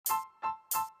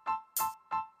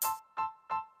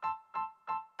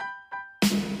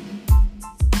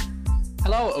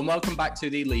Hello and welcome back to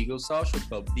the Legal Social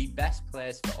Club, the best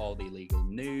place for all the legal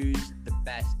news, the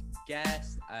best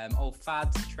guests, all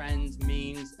fads, trends,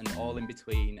 memes, and all in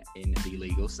between in the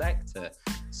legal sector.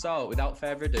 So without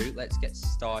further ado, let's get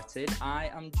started.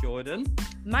 I am Jordan.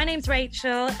 My name's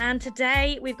Rachel, and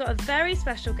today we've got a very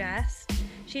special guest.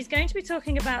 She's going to be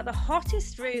talking about the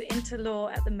hottest route into law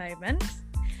at the moment.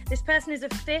 This person is a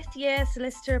 5th year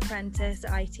Solicitor Apprentice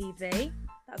at ITV.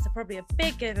 That's probably a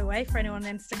big giveaway for anyone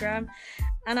on Instagram.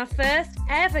 And our first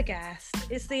ever guest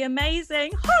is the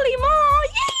amazing Holly Moore.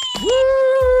 Yay!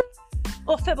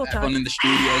 Or football time. Everyone in the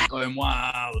studio is going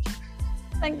wild.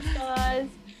 Thanks, guys.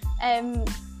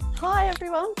 Hi,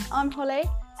 everyone. I'm Holly.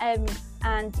 And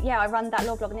yeah, I run that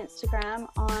law blog on Instagram.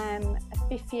 I'm a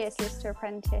 5th year Solicitor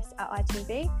Apprentice at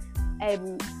ITV.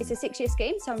 It's a 6-year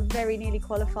scheme, so I'm very nearly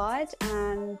qualified.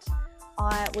 And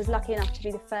I was lucky enough to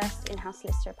be the first in-house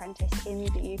solicitor apprentice in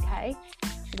the UK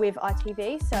with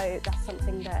ITV, so that's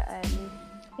something that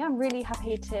I'm really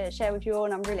happy to share with you all,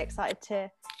 and I'm really excited to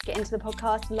get into the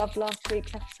podcast. Loved last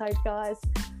week's episode, guys,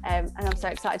 and I'm so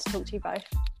excited to talk to you both.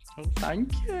 Oh,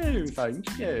 thank you.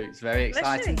 It's very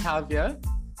exciting to have you.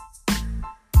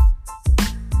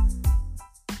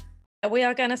 We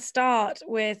are going to start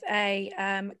with a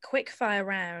quick fire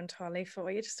round, Holly,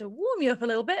 for you, just to warm you up a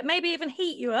little bit, maybe even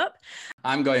heat you up.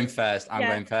 I'm going first.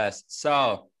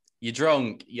 So you're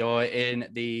drunk. You're in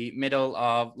the middle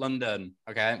of London.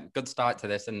 Okay, good start to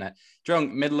this, isn't it?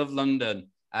 Drunk, middle of London.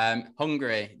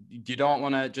 Hungry. You don't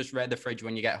want to just raid the fridge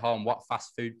when you get home. What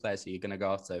fast food place are you going to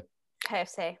go to?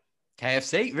 KFC.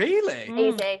 KFC? Really?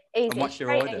 Easy. And what's your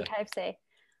Straight order? in KFC.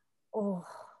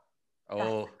 That's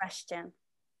the question.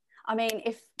 I mean,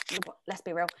 let's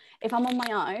be real, if I'm on my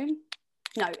own,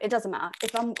 no, it doesn't matter.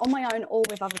 If I'm on my own or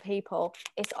with other people,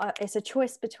 it's a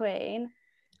choice between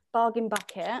bargain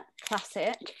bucket,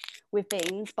 classic, with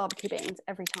beans, barbecue beans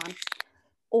every time,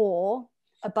 or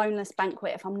a boneless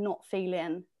banquet if I'm not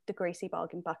feeling the greasy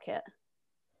bargain bucket.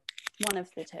 One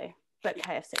of the two, but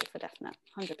KFC for definite,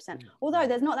 100%. Although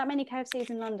there's not that many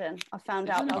KFCs in London. I found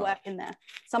out by working there.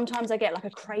 Sometimes I get like a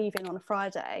craving on a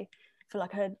Friday for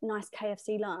like a nice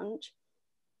KFC lunch,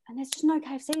 and there's just no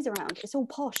KFCs around. It's all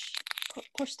posh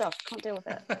stuff. Can't deal with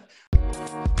it.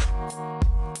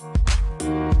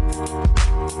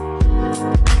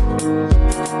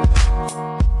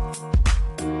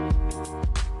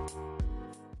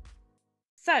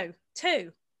 So,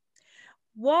 2,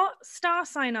 what star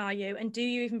sign are you, and do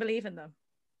you even believe in them?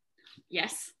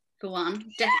 Yes, for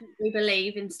one, definitely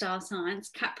believe in star signs,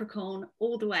 Capricorn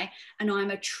all the way, and I'm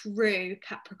a true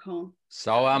Capricorn.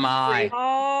 So am I.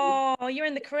 Oh, you're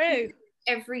in the crew.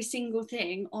 Every single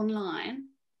thing online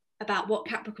about what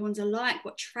Capricorns are like,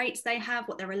 what traits they have,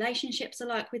 what their relationships are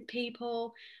like with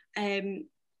people,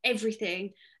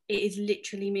 everything. It is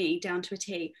literally me down to a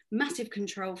T. Massive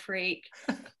control freak,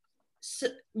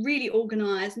 really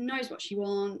organised, knows what she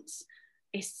wants.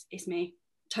 It's me.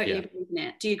 Totally believe in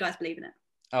it. Do you guys believe in it?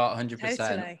 Oh, 100%.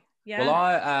 Totally. Yeah.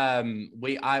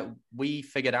 Well, we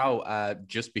figured out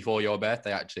just before your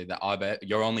birthday actually that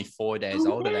you're only 4 days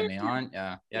older than me, aren't you?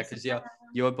 Yeah, because you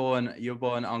were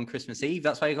born on Christmas Eve.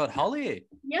 That's why you got Holly.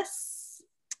 Yes.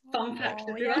 Fun fact.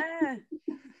 Yeah.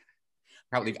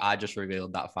 Probably I just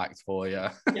revealed that fact for you.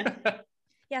 Yeah.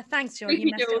 Yeah, thanks, Jordan.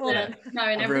 You messed it all up. No,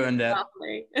 I ruined it.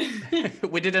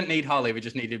 We didn't need Holly. We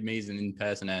just needed me as an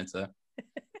impersonator.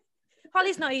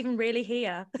 Holly's not even really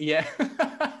here. Yeah.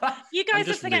 You guys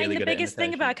are forgetting the biggest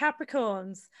thing about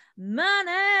Capricorns.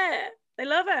 Money. They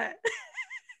love it.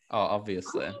 Oh,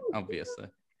 obviously. Yeah.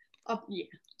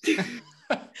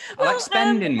 I like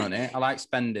spending money.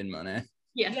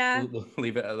 Yeah. We'll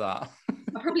leave it at that.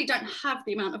 I probably don't have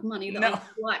the amount of money that I would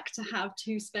like to have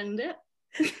to spend it.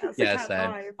 Yeah,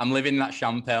 same. I'm living that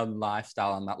champagne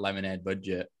lifestyle on that lemonade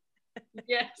budget.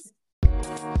 Yes.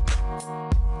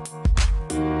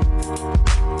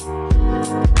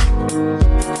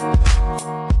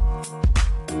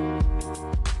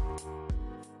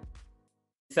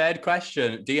 Third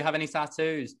question. Do you have any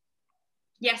tattoos?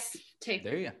 Yes, 2.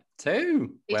 Do you?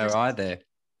 2? Where are they?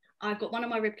 I've got one on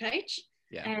my ribcage,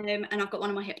 and I've got one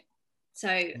on my hip.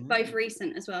 So both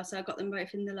recent as well. So I got them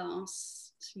both in the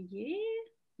last year,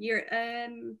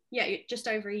 just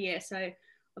over a year. So I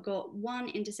got one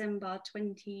in December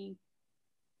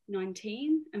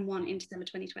 2019 and one in December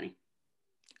 2020.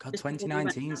 God,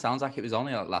 2019 sounds like it was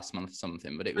only like last month or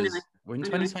something, but we're in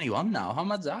 2021 now. How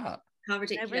mad's that? How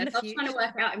ridiculous. I was trying to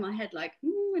work out in my head, like,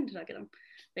 when did I get them?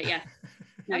 But yeah.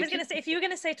 I was going to say, if you were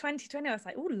going to say 2020, I was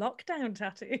like, oh, lockdown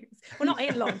tattoos. Well, not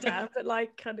in lockdown, but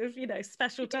like kind of,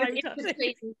 special time tattoos.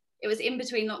 It was in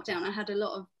between lockdown. I had a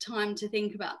lot of time to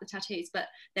think about the tattoos, but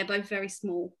they're both very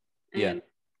small.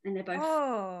 and they're both.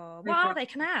 Oh, what are they?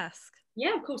 Can I ask?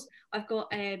 Yeah, of course. I've got.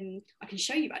 I can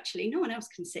show you actually. No one else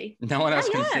can see. No one else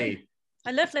can see.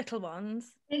 I love little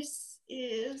ones. This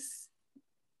is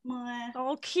my.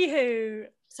 Oh, cute.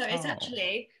 So it's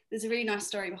actually, there's a really nice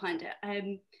story behind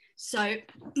it. So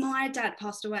my dad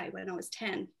passed away when I was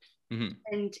 10,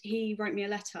 and he wrote me a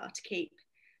letter to keep,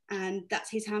 and that's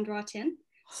his handwriting.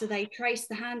 So they traced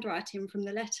the handwriting from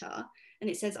the letter, and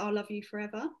it says, "I'll love you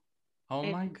forever." Oh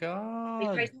my God.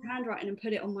 They traced the handwriting and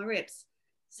put it on my ribs.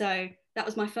 So that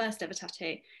was my first ever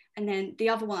tattoo. And then the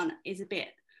other one is a bit,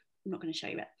 I'm not going to show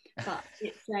you it, but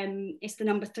it's the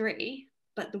number 3,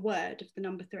 but the word of the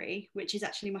number 3, which is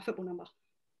actually my football number.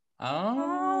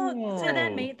 Oh, so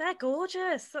they're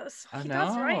gorgeous. That's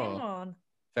right on.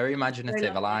 Very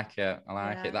imaginative. I like it.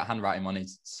 It. That handwriting one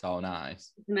is so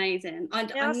nice. It's amazing.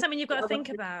 That's something you've got to think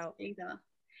about. Either.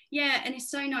 Yeah, and it's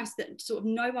so nice that sort of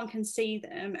no one can see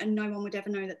them and no one would ever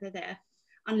know that they're there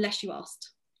unless you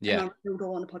asked. Yeah. And I'll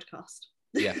go on a podcast.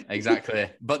 Yeah, exactly.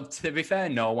 But to be fair,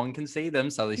 no one can see them,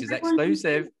 so this is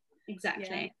exclusive.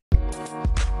 Exactly.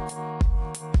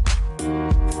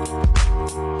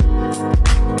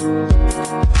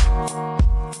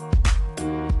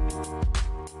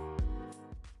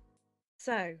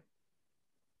 So,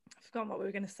 I've forgotten what we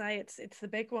were going to say. It's the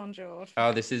big one, George.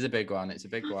 Oh, this is a big one. It's a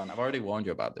big one. I've already warned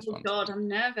you about this one. God, I'm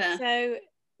nervous. So,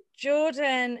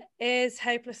 Jordan is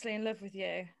hopelessly in love with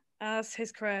you as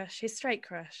his crush, his straight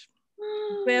crush.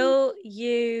 Will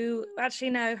you actually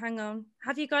no? Hang on.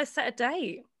 Have you guys set a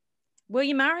date? Will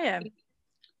you marry him?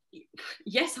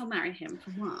 Yes, I'll marry him for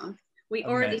one. We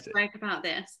already spoke about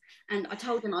this, and I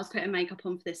told him I was putting makeup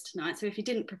on for this tonight. So if he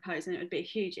didn't propose, then it would be a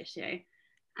huge issue.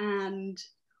 And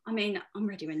I mean, I'm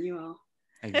ready when you are.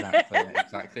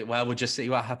 Exactly. Well, we'll just see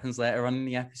what happens later on in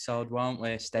the episode, won't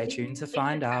we? Stay tuned to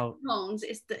find out.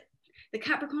 It's the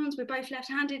Capricorns, we're both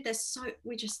left-handed.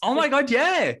 Oh my God,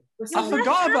 yeah. I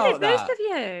forgot about that. Both of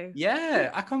you.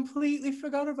 Yeah, I completely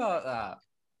forgot about that.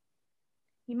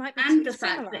 You might be and the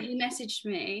fact that he messaged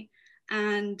me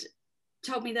and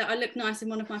told me that I look nice in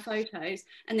one of my photos,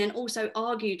 and then also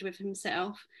argued with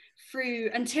himself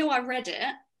until I read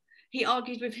it. He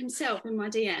argued with himself in my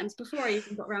DMs before I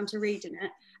even got around to reading it.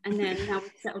 And then now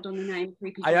we've settled on the name.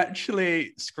 I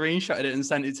actually screenshotted it and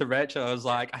sent it to Rachel. I was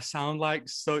like, I sound like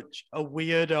such a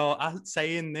weirdo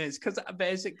saying this, because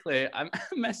basically I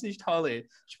messaged Holly.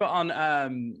 She put on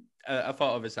a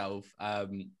photo of herself,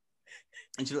 and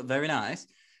she looked very nice.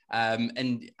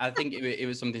 And I think it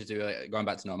was something to do with going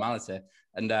back to normality.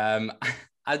 And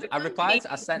I replied,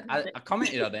 I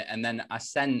commented on it, and then I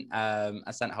sent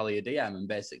Holly a DM and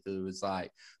basically was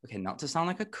like, okay, not to sound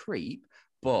like a creep,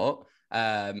 but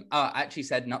I actually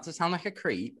said, not to sound like a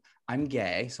creep, I'm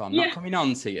gay, so I'm not coming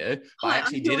on to you. But I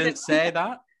actually didn't say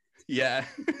that. Yeah.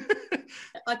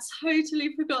 I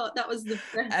totally forgot. That was the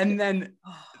best. And then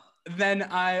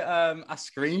I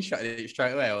screenshotted it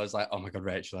straight away. I was like, oh my God,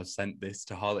 Rachel, I've sent this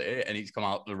to Holly and it's come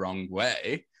out the wrong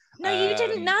way. No, you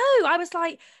didn't know. I was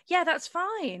like, yeah, that's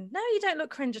fine. No, you don't look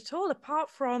cringe at all, apart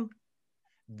from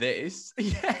this.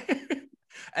 Yeah.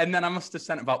 And then I must have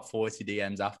sent about 40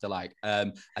 DMs after, like,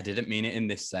 I didn't mean it in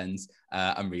this sense.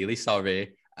 I'm really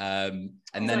sorry. And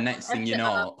then next thing you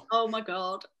know. Oh my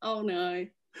God. Oh no.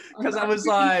 Because I was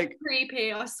like,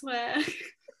 creepy, I swear.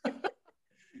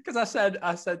 Because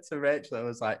I said to Rachel, I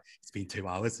was like, it's been 2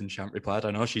 hours and she hasn't replied.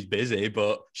 I know she's busy,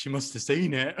 but she must have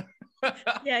seen it.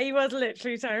 Yeah, he was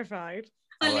literally terrified.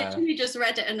 I literally just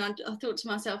read it and I thought to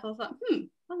myself, I was like,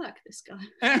 I like this guy.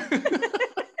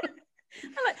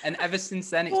 And ever since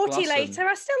then, it's 40 blossomed. later,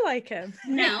 I still like him.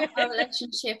 Now our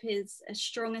relationship is as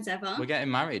strong as ever. We're getting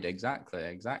married,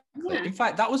 exactly. Yeah. In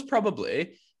fact,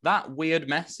 that weird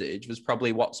message was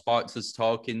probably what sparked us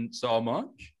talking so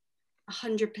much.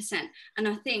 100%. And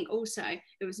I think also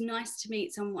it was nice to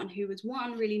meet someone who was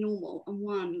one really normal and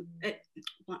one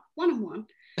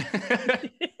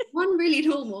really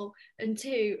normal, and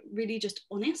two really just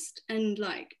honest and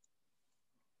like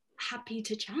happy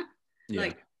to chat. Yeah.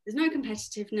 Like there's no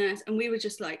competitiveness, and we were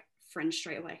just like friends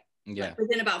straight away. Yeah. Like,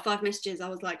 within about 5 messages, I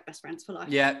was like best friends for life.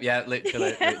 Yeah,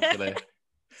 literally.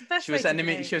 She was sending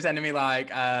me like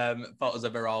photos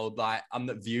of her old, like, on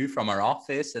the view from her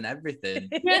office and everything.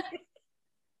 Yeah.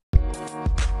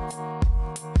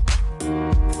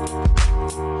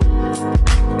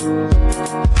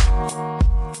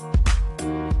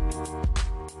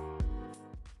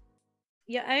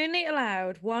 You're only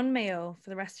allowed one meal for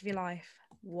the rest of your life.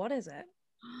 What is it?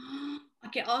 I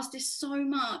get asked this so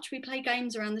much. We play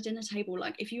games around the dinner table.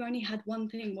 Like, if you only had one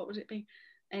thing, what would it be?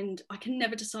 And I can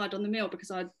never decide on the meal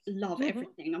because I love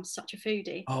everything. I'm such a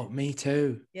foodie. Oh, me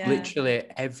too. Yeah. Literally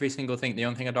every single thing. The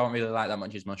only thing I don't really like that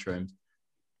much is mushrooms.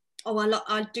 Oh,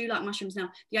 I do like mushrooms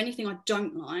now. The only thing I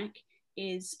don't like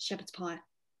is shepherd's pie.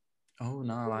 Oh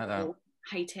no, I like that.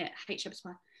 Hate it. Hate shepherd's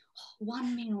pie. Oh,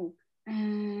 one meal.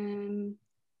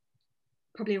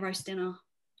 Probably a roast dinner.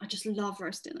 I just love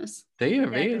roast dinners. Do you Yeah,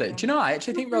 really? Do you know, I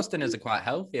actually think roast dinners are quite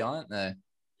healthy, aren't they?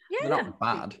 Yeah. They're not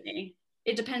bad.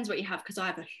 It depends what you have, because I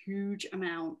have a huge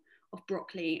amount of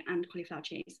broccoli and cauliflower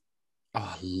cheese. Oh,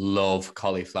 I love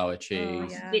cauliflower cheese. Oh,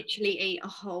 yeah. Literally eat a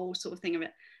whole sort of thing of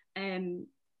it.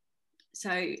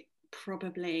 So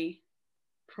probably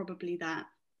that.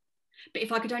 But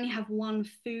if I could only have one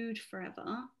food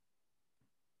forever,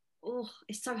 oh,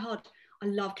 it's so hard. I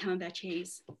love camembert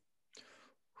cheese.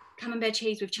 Camembert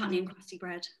cheese with chutney and crusty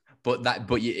bread. But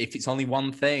if it's only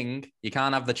one thing, you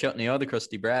can't have the chutney or the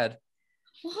crusty bread.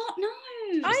 What? No.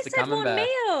 I the said one camembert.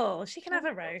 meal. She can have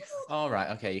a roast. All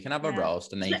right, okay. You can have a Yeah.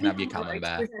 roast, and then Just you let can me have your have a roast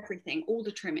camembert. with everything, all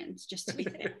the trimmings, just to be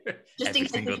clear. Just Every in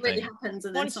case single it really thing. happens.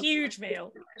 And then One something huge like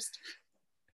meal. roast.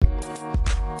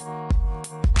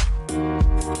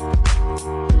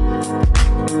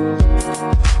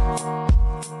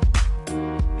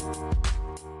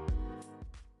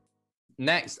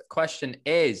 Next question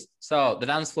is, so the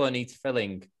dance floor needs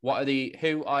filling.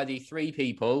 Who are the 3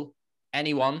 people,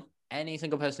 anyone, any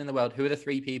single person in the world, who are the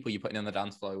 3 people you're putting on the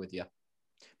dance floor with you?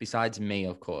 Besides me,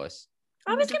 of course.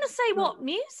 I was going to say, what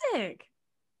music?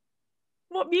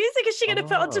 What music is she going to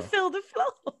put on to fill the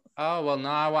floor? Oh, well, no,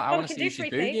 I want to can see who do she's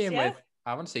 3 boogieing piece, yeah. with.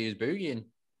 I want to see who's boogieing.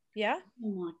 Yeah. Oh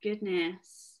my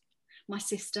goodness. My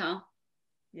sister.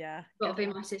 Yeah. Got to be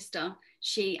my sister.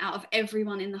 She, out of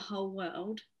everyone in the whole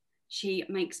world, she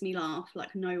makes me laugh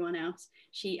like no one else.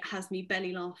 She has me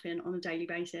belly laughing on a daily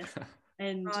basis.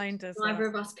 And neither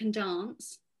of us can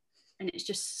dance. And it's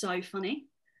just so funny.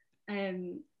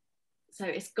 So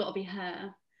it's got to be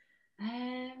her.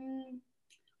 On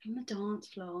the dance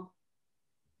floor.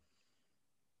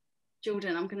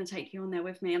 Jordan, I'm going to take you on there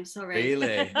with me. I'm sorry.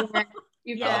 Really?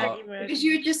 Yeah, because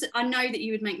you would just, I know that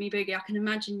you would make me boogie. I can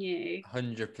imagine you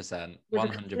 100%. with a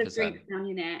couple of drinks down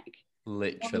your neck,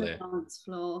 Literally. on the dance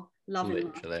floor,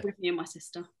 loving life with me and my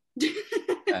sister.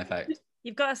 Perfect.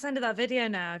 You've got to send her that video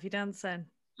now if you're dancing.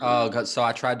 Oh god, so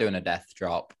I tried doing a death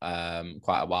drop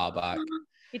quite a while back.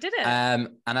 You did it?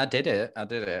 And I did it.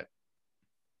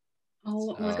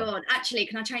 Oh my god. Actually,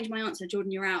 can I change my answer?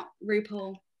 Jordan, you're out.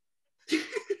 RuPaul.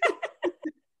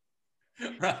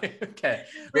 Right, okay.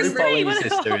 RuPaul and your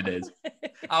sister it is.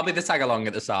 I'll be the tag along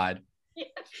at the side. Yeah,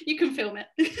 you can film it.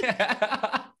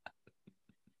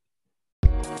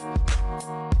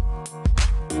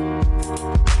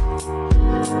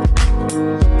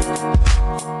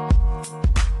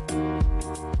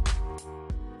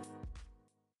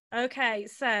 Okay,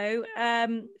 so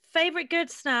favorite good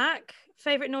snack,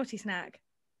 favorite naughty snack.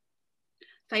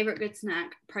 Favorite good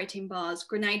snack, protein bars,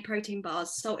 grenade protein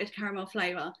bars, salted caramel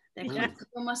flavor. They're posted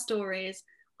on my stories.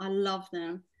 I love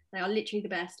them. They are literally the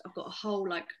best. I've got a whole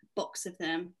box of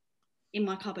them in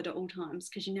my cupboard at all times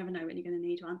because you never know when you're going to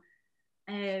need one.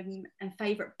 And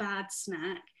favorite bad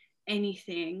snack,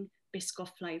 anything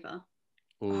Biscoff flavor.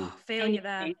 Oh, feeling you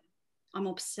there. I'm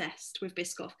obsessed with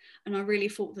Biscoff, and I really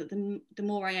thought that the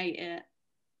more I ate it,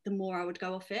 the more I would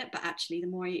go off it. But actually, the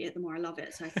more I eat it, the more I love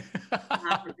it. So I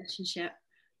have a relationship.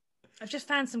 I've just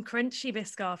found some crunchy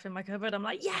Biscoff in my cupboard. I'm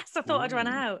like, yes, I thought I'd run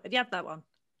out. Have you had that one?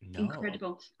 No.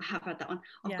 Incredible. I have had that one.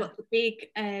 I've got the big,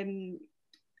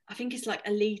 I think it's like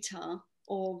a litre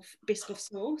of Biscoff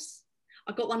sauce.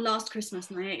 I got one last Christmas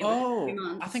and I ate it for 3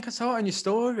 months. I think I saw it on your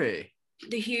story.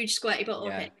 The huge squirty bottle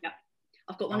of it. Yeah.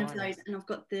 I've got one of those, and I've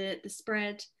got the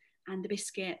spread and the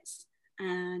biscuits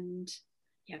and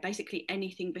basically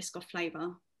anything Biscoff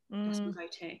flavour. That's my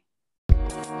go-to.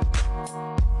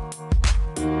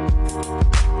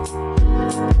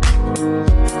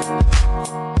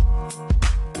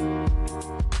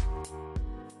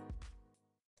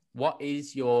 What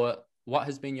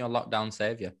has been your lockdown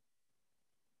saviour?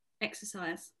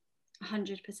 Exercise,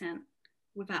 100%,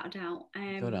 without a doubt.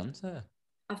 Good answer.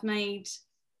 I've made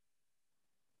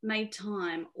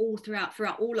time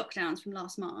throughout all lockdowns from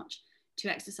last March to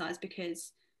exercise,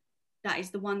 because that is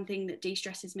the one thing that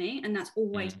de-stresses me, and that's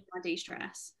always my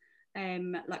de-stress.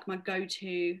 Like my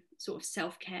go-to sort of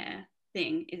self-care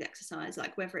thing is exercise,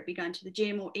 like whether it be going to the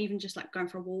gym or even just like going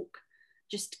for a walk,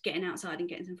 just getting outside and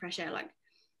getting some fresh air. Like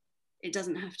it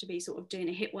doesn't have to be sort of doing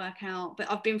a HIIT workout,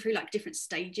 but I've been through like different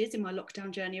stages in my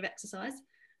lockdown journey of exercise.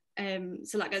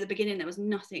 So like at the beginning there was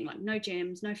nothing, like no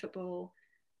gyms, no football,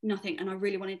 nothing, and I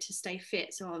really wanted to stay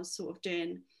fit, so I was sort of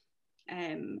doing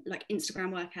like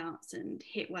Instagram workouts and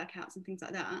HIIT workouts and things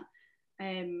like that,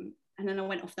 and then I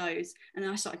went off those, and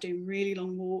then I started doing really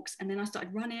long walks, and then I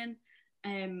started running,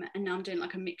 and now I'm doing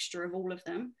like a mixture of all of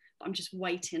them. I'm just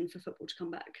waiting for football to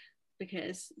come back,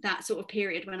 because that sort of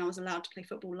period when I was allowed to play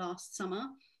football last summer,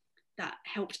 that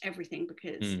helped everything,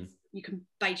 because you can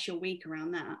base your week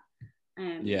around that.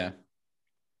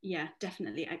 Yeah,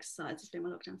 definitely exercise has been my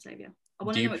lockdown saviour. I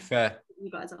want to know what you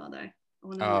guys are though.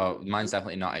 Mine's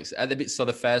definitely not exercise. So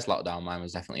the first lockdown, mine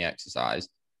was definitely exercise.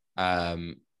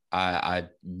 I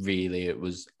really, it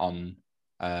was on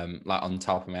like on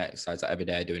top of my exercise, like every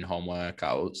day doing home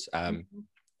workouts,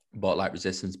 but like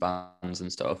resistance bands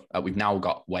and stuff. We've now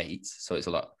got weights, so it's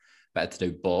a lot better to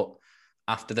do. But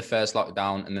after the first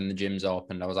lockdown and then the gyms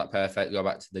opened, I was like, perfect, go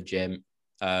back to the gym.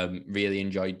 Really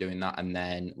enjoyed doing that. And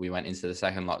then we went into the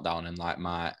second lockdown, and like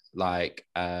my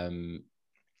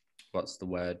what's the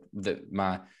word?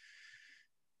 My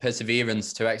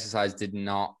perseverance to exercise did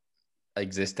not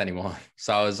exist anymore.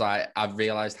 So I was like, I've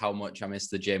realized how much I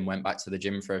missed the gym, went back to the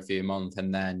gym for a few months,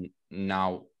 and then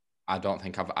now I don't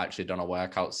think I've actually done a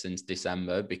workout since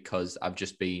December, because I've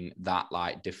just been that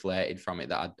like deflated from it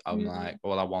that I'm like,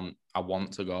 well, I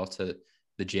want to go to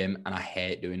the gym, and I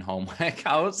hate doing home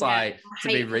workouts. Like, to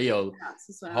be real,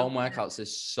 home workouts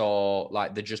is so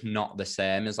like, they're just not the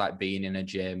same as like being in a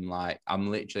gym. Like, I'm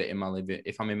literally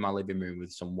if I'm in my living room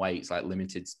with some weights, like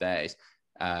limited space,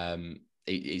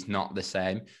 it's not the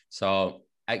same. So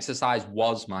exercise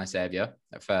was my savior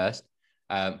at first,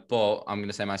 but I'm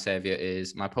gonna say my savior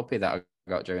is my puppy that I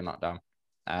got during lockdown.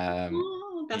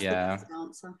 That's the best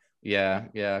answer. Yeah.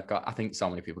 I think so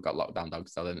many people got lockdown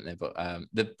dogs, though, didn't they? But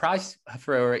the price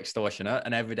for her are extortionate,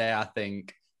 and every day I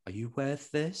think, are you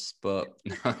worth this? But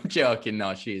no, I'm joking.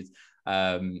 No, she's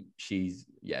golden.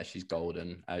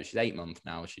 She's 8 months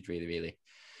now. She's really,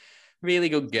 really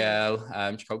good girl.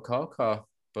 She's called Coco.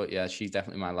 But yeah, she's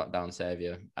definitely my lockdown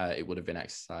savior. It would have been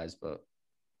exercise, but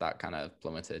that kind of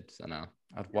plummeted. So no.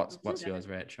 What's yours,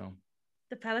 Rachel?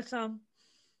 The Peloton,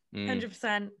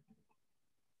 100%.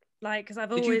 Like, because I've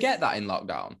always... Did you get that in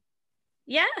lockdown?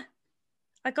 Yeah,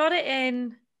 I got it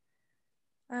in.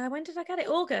 When did I get it?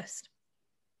 August.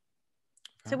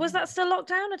 So was that still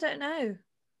lockdown? I don't know.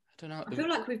 I feel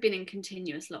like we've been in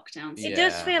continuous lockdowns. It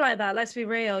does feel like that. Let's be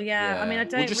real. Yeah. I mean, I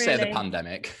don't We'll just say the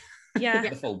pandemic. Yeah.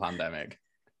 The full pandemic.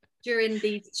 During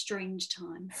these strange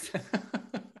times.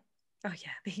 Oh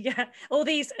yeah. All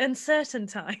these uncertain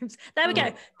times. There we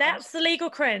go. That's the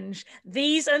legal cringe.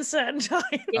 These uncertain times.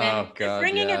 Yeah. Oh god.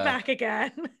 Bringing it back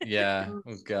again. Yeah.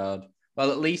 Oh god.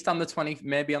 Well, at least on the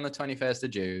maybe on the 21st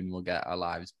of June, we'll get our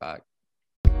lives back.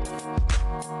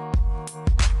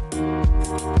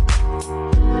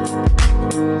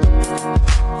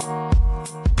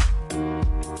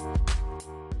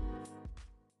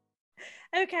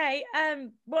 Okay,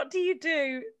 what do you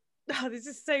do? Oh, this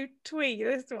is so twee,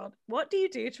 this one. What do you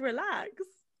do to relax?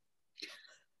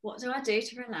 What do I do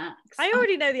to relax? I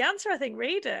already know the answer, I think,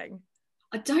 reading.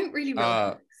 I don't really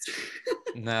relax.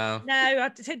 No. No,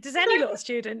 does any law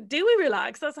student? Do we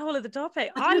relax? That's the whole of the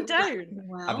topic. I don't.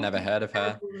 Well, I've never heard of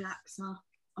her.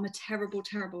 I'm a terrible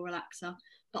relaxer.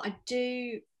 But I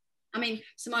do, I mean,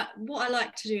 so what I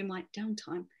like to do in my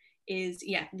downtime is,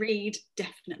 read,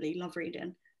 definitely love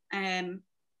reading.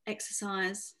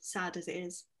 Exercise, sad as it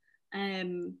is.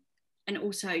 And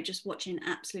also just watching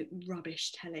absolute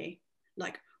rubbish telly.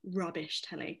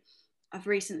 I've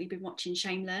recently been watching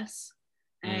Shameless.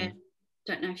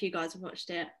 Don't know if you guys have watched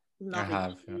it.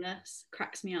 Love Shameless.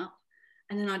 Cracks me up.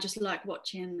 And then I just like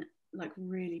watching like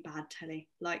really bad telly,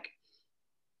 like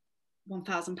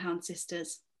 £1,000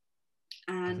 Sisters.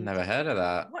 And I've never heard of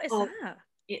that. What is that?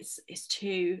 It's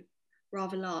two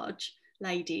rather large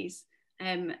ladies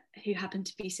who happen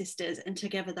to be sisters, and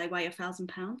together they weigh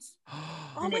 £1,000.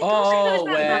 Oh my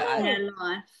gosh, their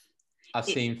life. I've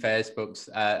seen Facebook's.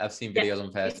 I've seen videos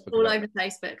on Facebook. It's all over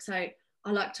Facebook, so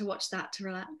I like to watch that to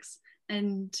relax.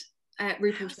 And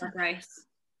RuPaul's Drag Race,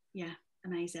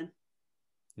 amazing.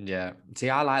 Yeah, see,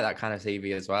 I like that kind of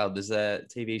TV as well. There's a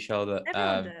TV show that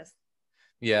everyone does.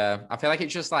 Yeah, I feel like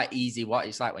it's just like easy watch.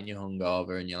 It's like when you're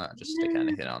hungover and you're like, just stick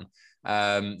anything on.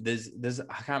 There's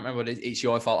I can't remember what it is. It's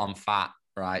Your Fault I'm Fat,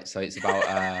 right? So it's about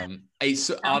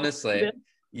it's honestly,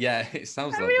 it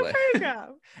sounds lovely.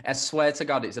 I swear to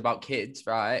God, it's about kids,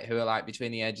 right? Who are like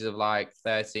between the ages of like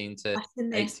 13 to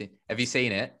 18. Have you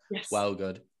seen it? Yes. Well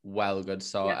good.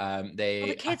 So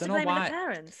the kids are blaming the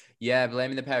parents. Yeah,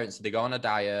 blaming the parents. So they go on a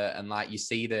diet, and like you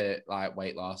see the like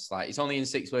weight loss. Like it's only in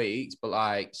 6 weeks, but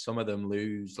like some of them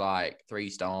lose like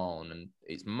 3 stone, and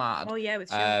it's mad. Oh yeah,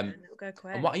 with children, it'll go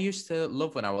quick. And what I used to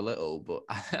love when I was little, but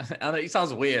and it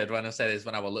sounds weird when I say this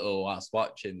when I was little whilst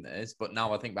watching this, but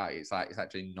now I think back, it's like it's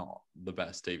actually not the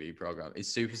best TV program.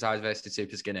 It's Super Size versus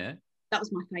Super Skinny. That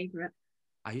was my favourite.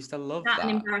 I used to love that that.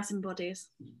 and Embarrassing Bodies.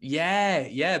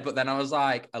 Yeah. But then I was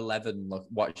like 11,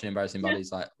 watching Embarrassing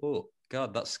Bodies, like, oh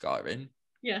God, that's scarring.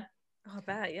 Yeah. Oh, I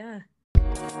bet, yeah.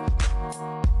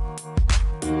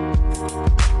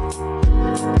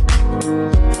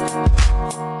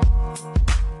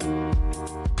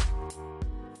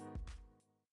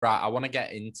 Right, I want to get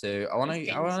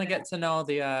to know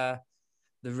the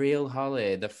real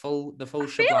Holly, the full I feel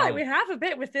shebang. like we have a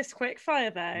bit with this quick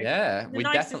fire though. Yeah, In the we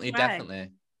nicest way.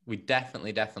 definitely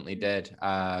did.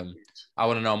 I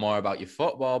want to know more about your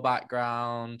football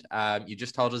background. You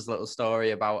just told us a little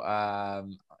story about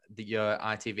your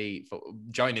ITV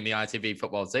joining the ITV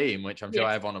football team, which I'm sure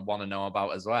everyone would want to know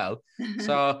about as well.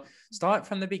 So start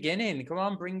from the beginning. Come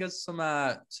on, bring us some.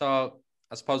 So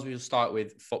I suppose we'll start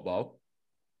with football.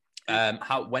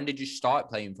 When did you start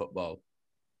playing football?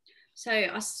 So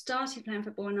I started playing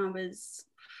football when I was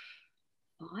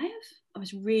 5. I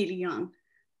was really young,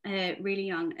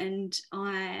 and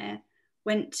I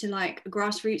went to like a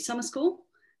grassroots summer school.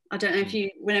 I don't know if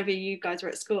whenever you guys were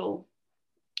at school,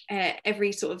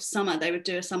 every sort of summer they would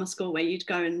do a summer school where you'd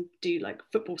go and do like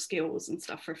football skills and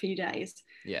stuff for a few days.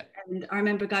 Yeah. And I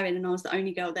remember going, and I was the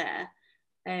only girl there,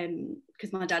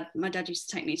 because my dad used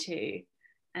to take me to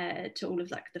all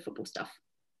of like the football stuff,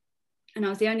 and I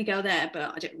was the only girl there,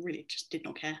 but I did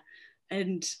not care,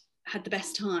 and had the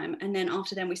best time. And then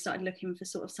after then we started looking for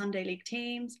sort of Sunday league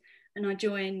teams, and I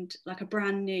joined like a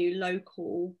brand new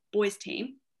local boys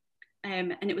team,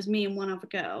 and it was me and one other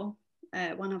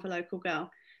local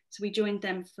girl. So we joined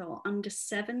them for under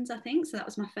 7s, I think. So that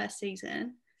was my first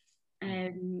season.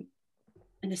 And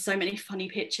there's so many funny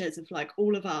pictures of like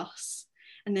all of us,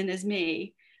 and then there's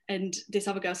me and this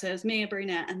other girl. So it was me, a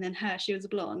brunette, and then her, she was a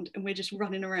blonde, and we're just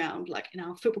running around like in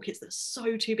our football kits that's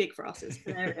so too big for us. It's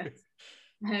hilarious.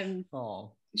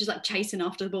 Just like chasing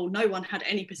after the ball. No one had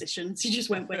any positions. You just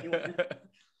went where you wanted.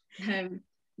 And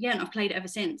I've played it ever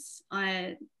since.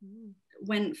 I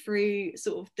went through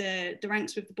sort of the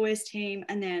ranks with the boys team,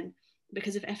 and then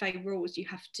because of FA rules, you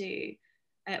have to,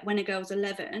 when a girl's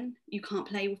 11, you can't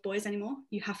play with boys anymore.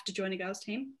 You have to join a girls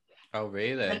team. Oh,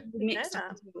 really?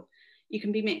 You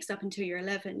can be mixed up until you're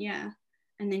 11, yeah.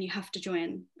 And then you have to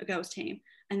join a girls team.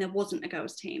 And there wasn't a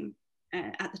girls team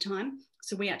at the time.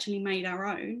 So we actually made our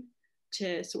own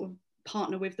to sort of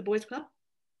partner with the boys club.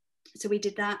 So we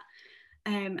did that.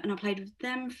 And I played with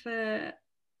them for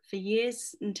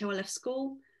years until I left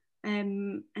school.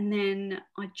 And then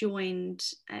I joined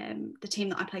the team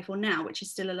that I play for now, which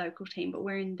is still a local team, but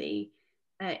we're in the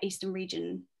Eastern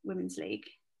Region Women's League.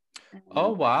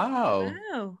 Oh, wow.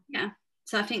 Yeah.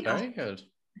 So I think very good.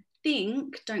 I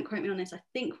think, don't quote me on this, I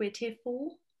think we're tier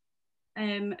 4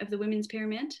 of the women's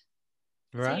pyramid.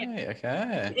 Right, so,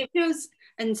 okay. It feels,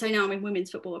 and so now I'm in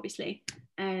women's football, obviously.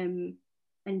 And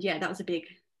yeah, that was a big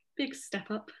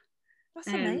step up. That's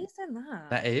amazing,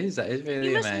 That is really amazing.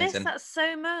 You must miss that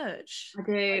so much. I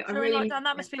do. Like, I really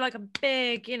that must be like a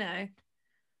big, I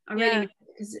really miss it,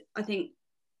 because I think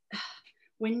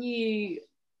when you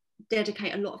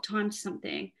dedicate a lot of time to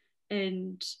something,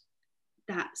 and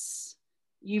that's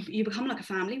you become like a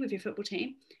family with your football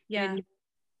team. Yeah. And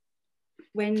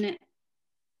when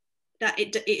that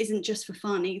it isn't just for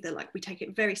fun either. Like, we take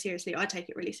it very seriously. I take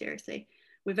it really seriously.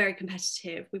 We're very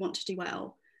competitive. We want to do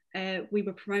well. We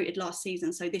were promoted last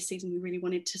season, so this season we really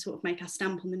wanted to sort of make our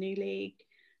stamp on the new league.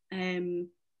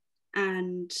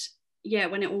 And yeah,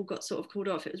 when it all got sort of called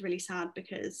off, it was really sad,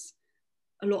 because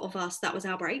a lot of us, that was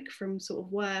our break from sort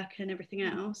of work and everything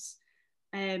else.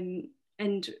 And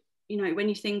when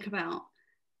you think about,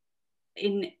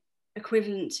 in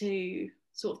equivalent to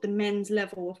sort of the men's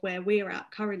level of where we're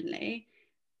at currently,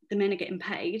 the men are getting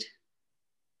paid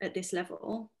at this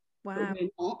level. Wow. But we're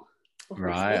not.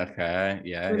 Right, okay,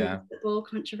 yeah. Football,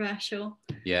 controversial.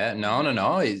 Yeah,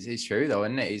 no, it's true though,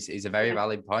 isn't it? It's a very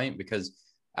valid point, because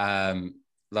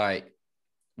like,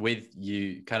 with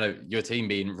you kind of your team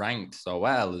being ranked so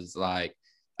well is like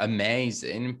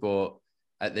amazing, but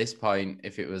at this point,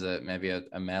 if it was maybe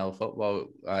a male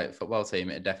football team,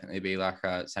 it'd definitely be like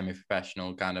a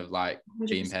semi-professional kind of like 100%.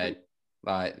 Being paid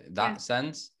like that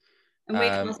sense. And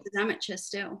we're classed as amateurs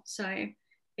still, so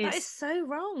that is so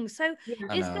wrong. So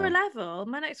is there a level?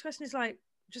 My next question is like,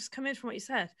 just coming from what you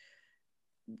said,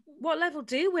 what level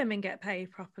do women get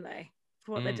paid properly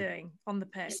for what they're doing on the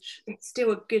pitch? It's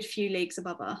still a good few leagues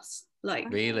above us.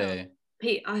 Like, really,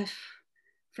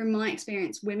 from my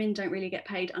experience, women don't really get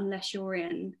paid unless you're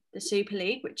in the Super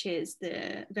League, which is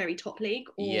the very top league,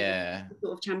 or the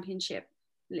sort of Championship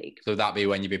League. So that'd be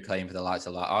when you'd be playing for the likes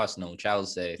of like Arsenal,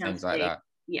 Chelsea, things like that.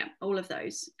 Yeah, all of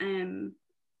those.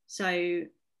 So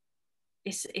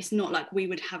it's not like we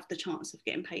would have the chance of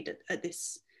getting paid at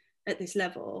this at this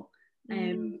level.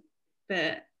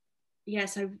 But yeah,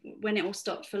 so when it all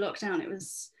stopped for lockdown, it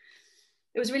was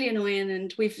really annoying,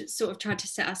 and we've sort of tried to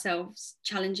set ourselves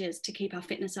challenges to keep our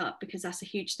fitness up, because that's a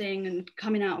huge thing. And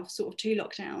coming out of sort of 2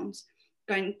 lockdowns,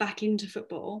 going back into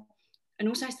football, and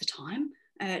also it's the time,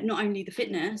 not only the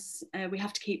fitness, we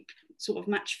have to keep sort of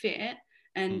match fit,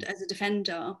 and as a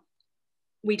defender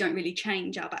we don't really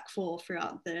change our back 4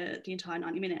 throughout the entire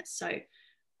 90 minutes. So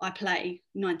I play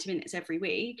 90 minutes every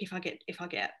week if I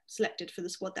get selected for the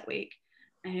squad that week.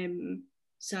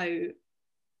 So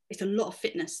it's a lot of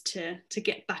fitness to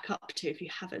get back up to if you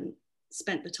haven't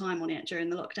spent the time on it during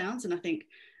the lockdowns. And I think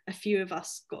a few of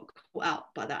us got caught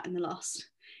out by that in the last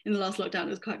lockdown. It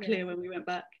was quite clear when we went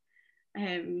back.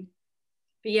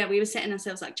 But yeah, we were setting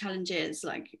ourselves like challenges,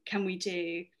 like can we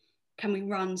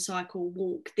run, cycle,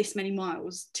 walk this many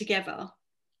miles together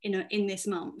in this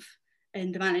month?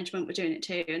 And the management were doing it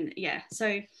too. And yeah,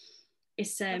 so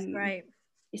it's That's great.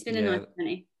 It's been a nice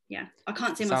journey. Yeah, I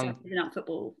can't see myself giving up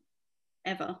football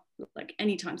ever, like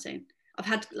anytime soon. I've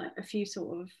had like a few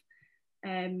sort of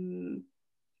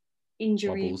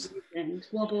injuries and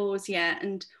wobbles, yeah.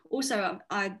 And also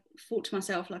I thought to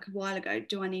myself like a while ago,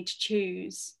 do I need to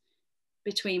choose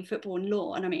between football and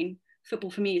law? And I mean,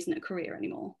 football for me isn't a career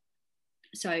anymore,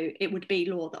 so it would be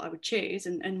law that I would choose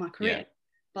and my career.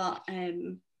 But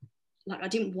like I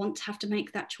didn't want to have to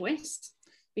make that choice,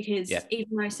 because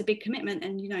even though it's a big commitment,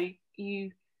 and you know,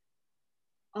 you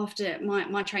after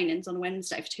my training's on a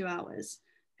Wednesday for 2 hours,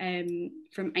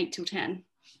 from 8 till 10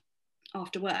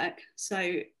 after work.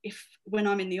 So when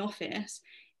I'm in the office,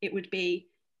 it would be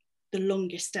the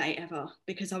longest day ever,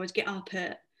 because I would get up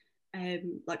at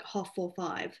like 4:30,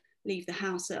 5, leave the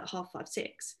house at 5:30,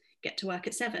 6, get to work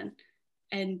at 7,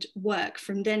 and work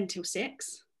from then till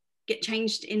 6, get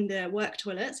changed in the work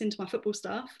toilets into my football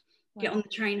stuff, get on the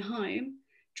train home,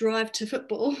 drive to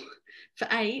football for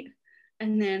 8,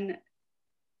 and then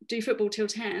do football till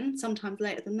 10, sometimes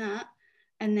later than that,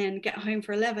 and then get home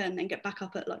for 11 and get back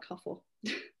up at like 4:30.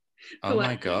 Oh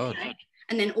my God.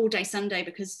 And then all day Sunday,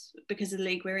 because of the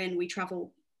league we're in, we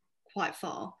travel quite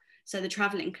far. So the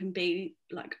traveling can be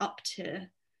like up to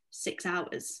 6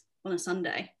 hours on a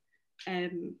Sunday.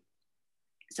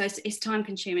 So it's time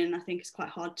consuming, and I think it's quite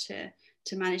hard to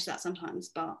manage that sometimes,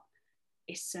 but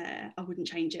it's I wouldn't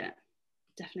change it.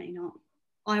 Definitely not.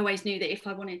 I always knew that if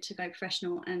I wanted to go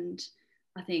professional, and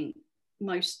I think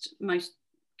most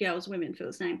girls, women feel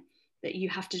the same, that you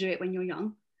have to do it when you're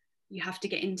young. You have to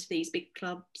get into these big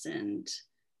clubs and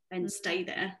stay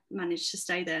there, manage to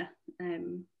stay there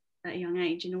at a young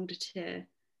age in order to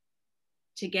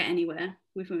get anywhere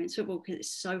with women's football, because it's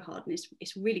so hard and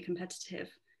it's really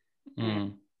competitive,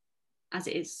 as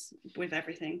it is with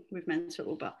everything with men's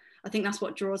football. But I think that's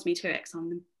what draws me to it, because I'm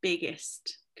the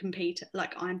biggest competitor.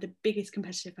 Like, I'm the biggest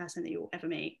competitive person that you'll ever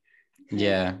meet.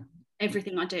 Yeah.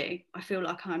 Everything I do, I feel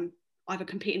like I'm either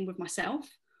competing with myself,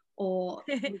 or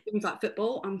with things like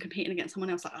football, I'm competing against someone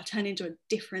else. Like, I turn into a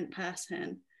different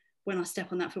person when I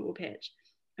step on that football pitch,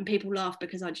 and people laugh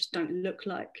because I just don't look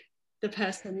like the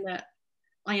person that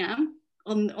I am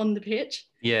on the pitch.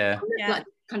 Yeah. I look like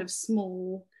kind of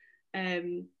small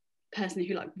person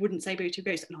who like wouldn't say boo to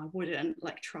boots, and I wouldn't,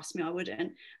 like, trust me, I wouldn't.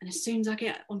 And as soon as I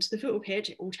get onto the football pitch,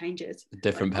 it all changes. A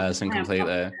different person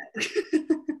completely.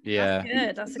 Yeah. That's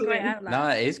good. That's a great outlet. No,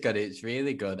 it is good. It's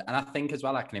really good. And I think as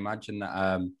well, I can imagine that,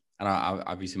 and I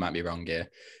obviously might be wrong here,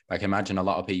 but I can imagine a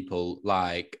lot of people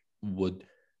like would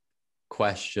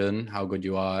question how good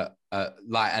you are.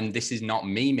 Like, and this is not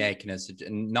me making an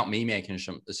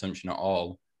assumption at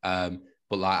all.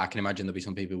 But like, I can imagine there'll be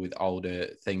some people with older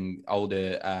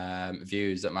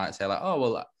views that might say like, oh,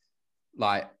 well,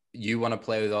 like, you want to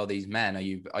play with all these men.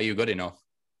 Are you good enough?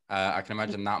 I can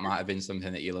imagine that might have been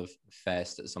something that you'll have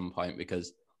faced at some point,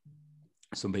 because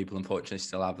some people unfortunately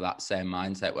still have that same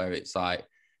mindset where it's like,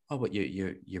 oh, but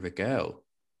you're a girl.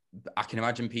 I can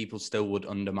imagine people still would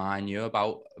undermine you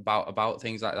about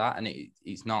things like that, and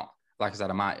it's not, like I said,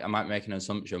 I might make an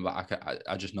assumption, but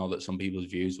I just know that some people's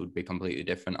views would be completely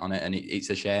different on it, and it's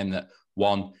a shame that,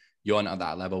 one, you're not at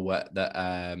that level where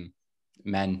that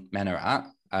men are at,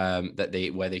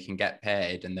 where they can get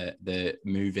paid and they're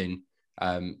moving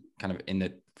kind of in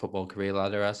the football career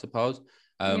ladder, I suppose,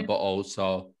 but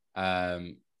also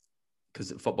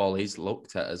because football is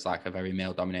looked at as like a very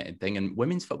male dominated thing, and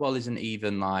women's football isn't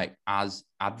even like as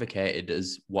advocated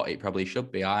as what it probably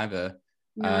should be either.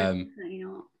 No, definitely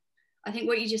not. I think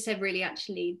what you just said really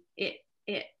actually it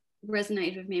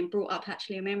resonated with me and brought up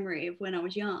actually a memory of when I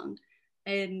was young.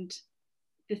 And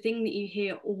the thing that you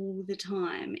hear all the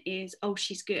time is, oh,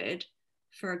 she's good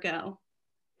for a girl.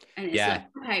 And it's like,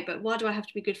 okay, but why do I have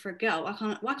to be good for a girl?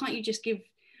 Why can't you just give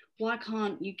why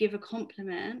can't you give a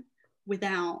compliment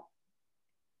without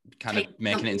kind of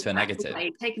making it into a negative,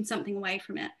 taking something away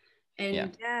from it?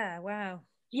 And wow.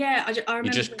 Yeah, I remember.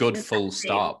 You're just good, full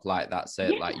stop. Like, that's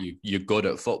it. Like, you're good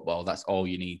at football. That's all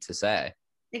you need to say.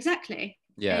 Exactly.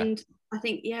 Yeah. And I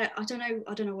think, I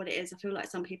don't know what it is. I feel like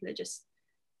some people they just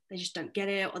don't get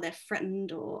it, or they're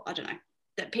threatened, or I don't know.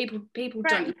 That people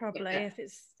don't probably if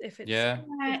it's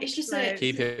it's just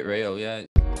keep it real. Yeah.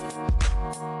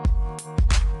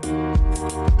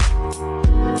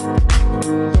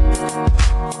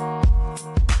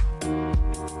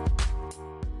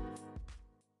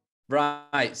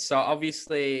 Right, so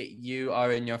obviously you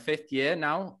are in your 5th year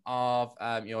now of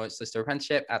your solicitor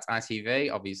apprenticeship at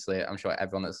ITV. Obviously, I'm sure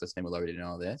everyone that's listening will already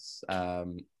know this.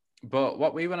 But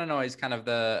what we want to know is kind of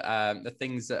the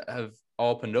things that have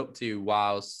opened up to you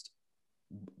whilst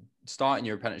starting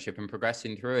your apprenticeship and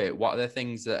progressing through it. What are the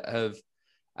things that have,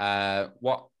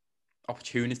 what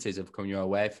opportunities have come your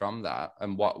way from that,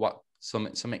 and what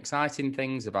some exciting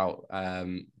things about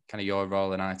kind of your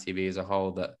role in ITV as a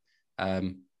whole that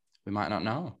we might not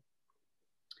know?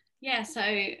 Yeah, so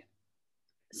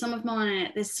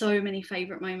there's so many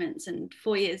favourite moments, and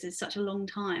 4 years is such a long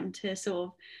time to sort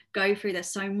of go through. There's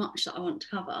so much that I want to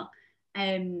cover.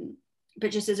 But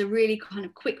just as a really kind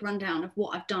of quick rundown of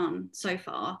what I've done so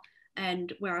far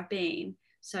and where I've been.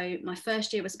 So my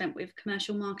first year was spent with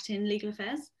commercial marketing, legal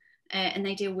affairs, and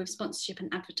they deal with sponsorship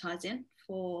and advertising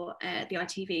for the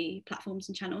ITV platforms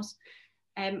and channels.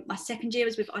 My second year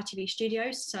was with ITV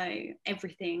Studios, so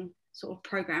everything sort of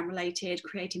program related,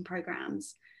 creating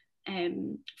programs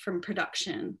from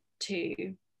production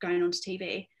to going on to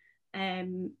TV.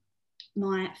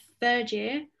 My third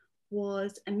year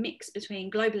was a mix between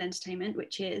global entertainment,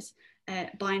 which is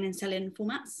buying and selling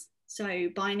formats. So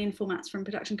buying in formats from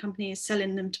production companies,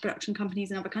 selling them to production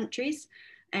companies in other countries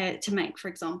to make, for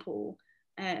example,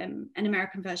 an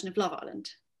American version of Love Island.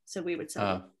 So we would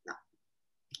sell that.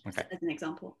 Okay. As an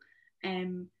example.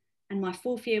 And my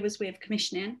fourth year was with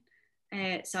commissioning.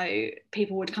 So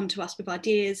people would come to us with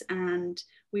ideas, and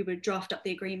we would draft up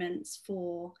the agreements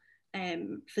for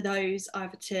those,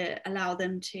 either to allow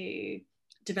them to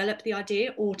develop the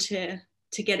idea or to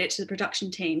get it to the production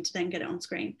team to then get it on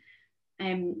screen.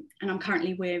 And I'm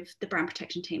currently with the brand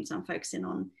protection team, so I'm focusing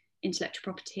on intellectual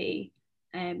property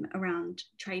around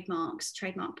trademarks,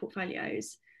 trademark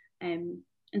portfolios, and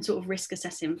sort of risk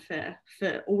assessing for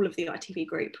all of the ITV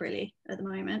group really at the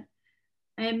moment.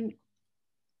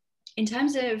 In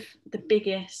terms of the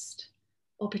biggest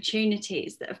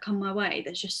opportunities that have come my way,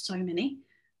 there's just so many.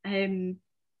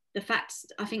 The fact,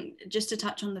 I think, just to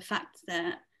touch on the fact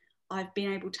that I've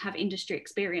been able to have industry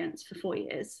experience for 4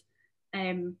 years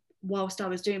whilst I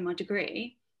was doing my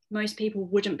degree. Most people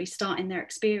wouldn't be starting their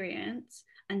experience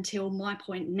until my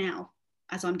point now,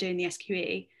 as I'm doing the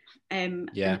SQE.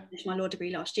 And finished my law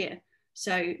degree last year.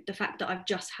 So the fact that I've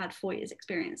just had 4 years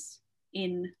experience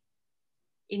in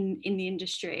the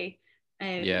industry,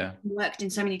 worked in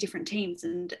so many different teams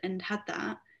and had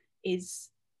that is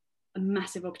a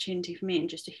massive opportunity for me, and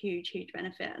just a huge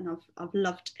benefit, and I've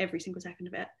loved every single second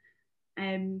of it.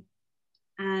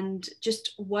 And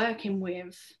just working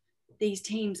with these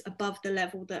teams above the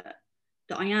level that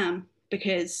I am,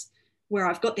 because where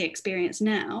I've got the experience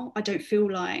now, I don't feel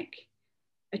like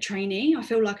a trainee. I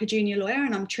feel like a junior lawyer,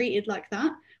 and I'm treated like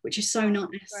that, which is so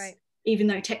nice. Right. Even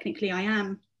though technically I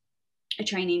am a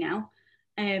trainee now.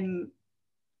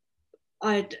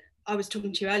 I was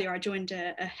talking to you earlier, I joined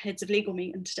a heads of legal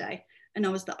meeting today, and I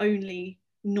was the only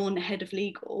non-head of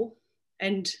legal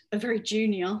and a very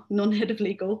junior non-head of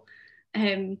legal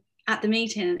at the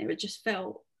meeting, and it just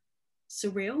felt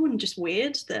surreal and just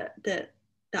weird that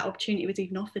opportunity was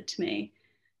even offered to me.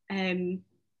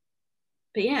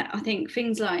 But yeah, I think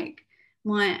things like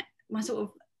my sort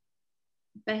of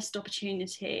best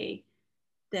opportunity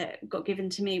that got given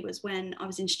to me was when I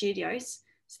was in studios.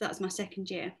 So that was my second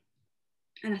year.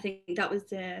 And I think that was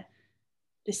the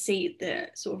seat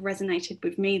that sort of resonated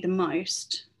with me the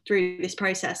most through this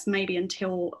process, maybe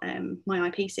until my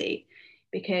IP seat,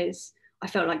 because I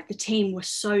felt like the team was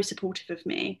so supportive of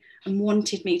me and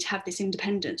wanted me to have this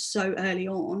independence so early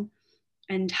on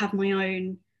and have my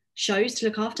own shows to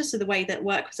look after. So the way that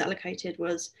work was allocated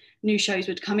was new shows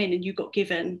would come in and you got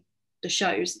given the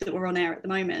shows that were on air at the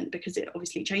moment, because it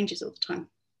obviously changes all the time.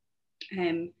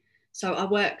 So I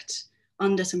worked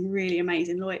under some really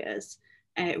amazing lawyers,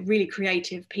 really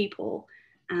creative people,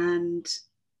 and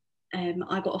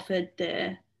I got offered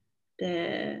the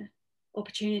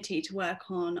opportunity to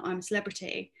work on I'm a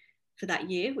Celebrity for that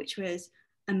year, which was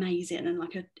amazing and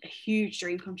like a huge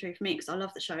dream come true for me, because I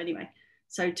love the show anyway.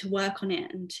 So to work on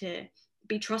it and to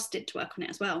be trusted to work on it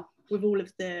as well, with all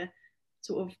of the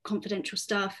sort of confidential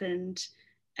stuff and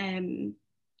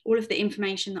all of the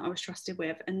information that I was trusted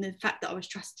with, and the fact that I was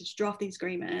trusted to draft these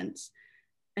agreements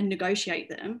and negotiate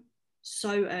them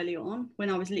so early on when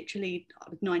I was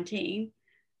 19,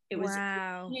 it was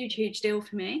a huge deal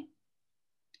for me.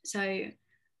 So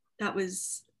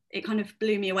it kind of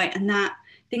blew me away, and that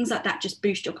things like that just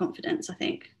boost your confidence, I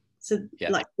think. So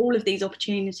like all of these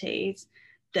opportunities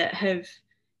that have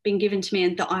been given to me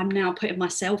and that I'm now putting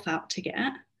myself out to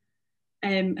get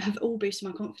have all boosted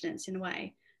my confidence in a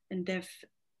way, and they've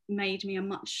made me a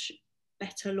much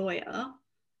better lawyer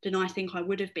than I think I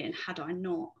would have been had I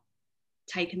not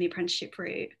taken the apprenticeship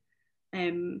route,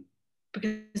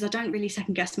 because I don't really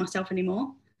second guess myself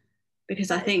anymore,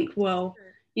 because I think, well,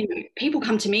 you know, people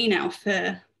come to me now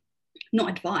for not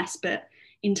advice, but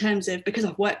in terms of, because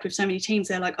I've worked with so many teams,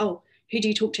 they're like, oh, who do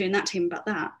you talk to in that team about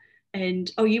that?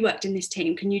 And, oh, you worked in this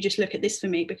team, can you just look at this for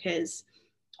me, because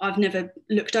I've never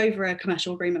looked over a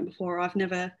commercial agreement before, or I've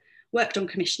never worked on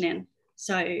commissioning.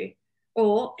 So,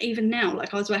 or even now,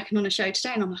 like I was working on a show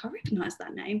today and I'm like, I recognise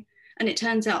that name. And it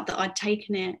turns out that I'd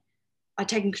taken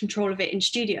control of it in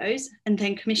studios and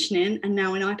then commissioning and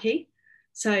now in IP.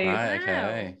 So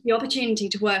the opportunity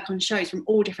to work on shows from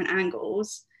all different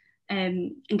angles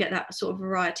and get that sort of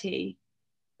variety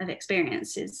of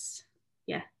experience is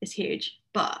huge.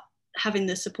 But having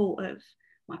the support of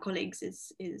my colleagues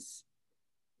is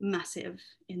massive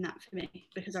in that for me,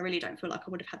 because I really don't feel like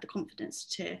I would have had the confidence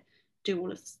to do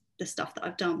all of the stuff that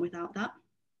I've done without that.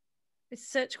 It's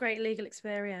such great legal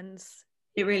experience.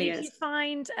 It really is. Did you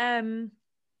find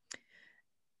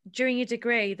during your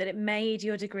degree that it made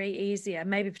your degree easier,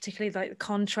 maybe particularly like the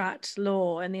contract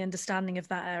law and the understanding of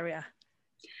that area?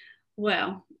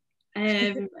 Well,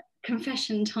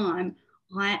 confession time,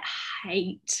 I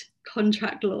hate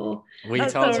contract law. We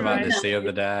talked about this the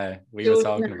other day. We were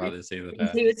talking about this the other day.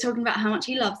 He was talking about how much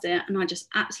he loves it, and I just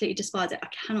absolutely despise it. I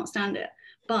cannot stand it.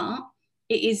 But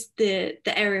it is the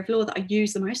area of law that I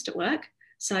use the most at work.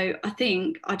 So I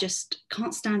think I just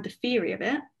can't stand the theory of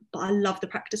it, but I love the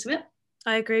practice of it.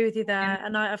 I agree with you there.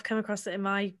 And I've come across it in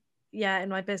my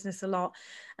business a lot.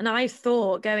 And I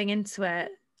thought going into it,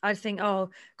 I think,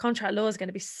 oh, contract law is going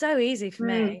to be so easy for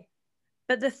me.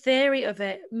 But the theory of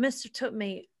it must have took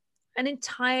me an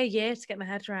entire year to get my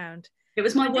head around. It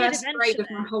was my worst grade of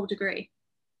my whole degree.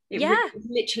 It was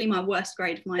literally my worst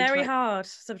grade of my very hard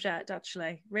subject,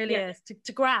 actually. Really is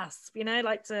to grasp, you know,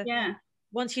 like to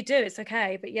once you do, it's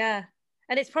okay. But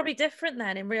and it's probably different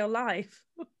then in real life.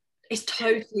 It's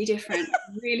totally different.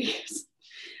 It really is.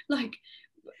 Like,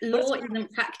 law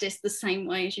isn't practiced the same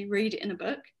way as you read it in a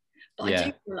book. But I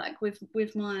do feel like with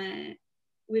my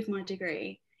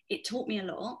degree, it taught me a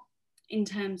lot in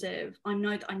terms of, I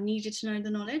know that I needed to know the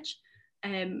knowledge.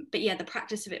 But the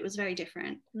practice of it was very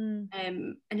different.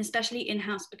 And especially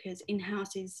in-house, because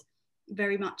in-house is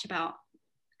very much about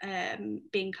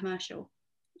being commercial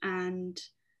and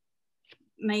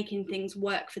making things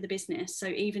work for the business. So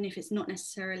even if it's not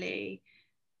necessarily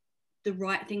the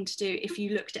right thing to do, if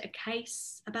you looked at a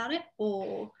case about it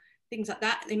or things like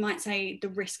that, they might say the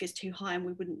risk is too high and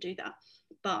we wouldn't do that.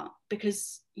 But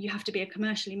because you have to be a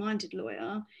commercially minded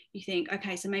lawyer, you think,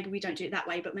 okay, so maybe we don't do it that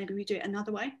way, but maybe we do it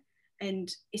another way.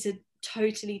 And it's a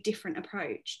totally different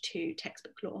approach to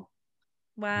textbook law.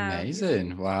 Wow.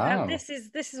 Amazing. Wow. This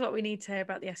is what we need to hear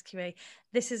about the SQE.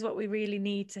 This is what we really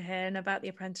need to hear and about the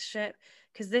apprenticeship,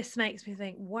 because this makes me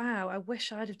think, wow, I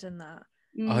wish I'd have done that.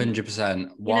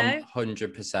 100%.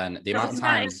 100%. The amount of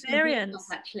times experience.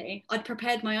 Actually, I'd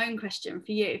prepared my own question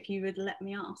for you if you would let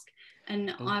me ask.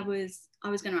 And I was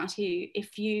going to ask you,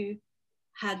 if you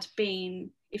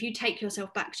take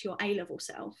yourself back to your A-level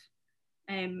self,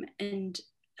 and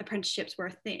apprenticeships were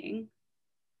a thing,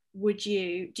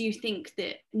 do you think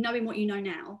that, knowing what you know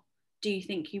now, do you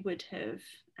think you would have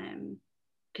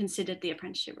considered the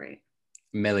apprenticeship route?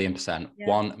 1,000,000%.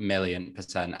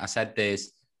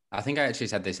 1,000,000%. I think I actually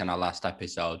said this in our last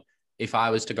episode. If I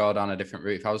was to go down a different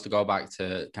route, if I was to go back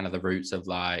to kind of the roots of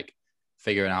like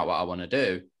figuring out what I want to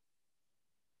do,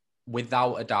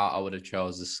 without a doubt, I would have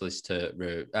chose the solicitor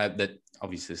route.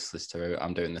 Obviously the solicitor route.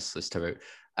 I'm doing the solicitor route,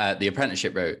 the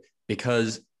apprenticeship route,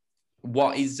 because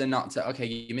what is there not to? Okay,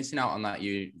 you're missing out on that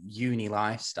uni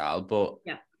lifestyle, but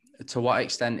to what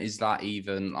extent is that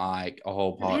even like a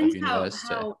whole part of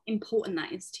university? How important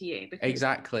that is to you? Because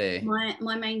exactly.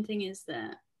 My main thing is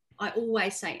that I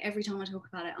always say, every time I talk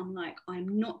about it, I'm like,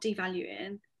 I'm not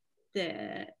devaluing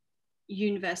the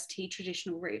university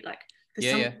traditional route. Like, for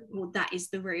some people, that is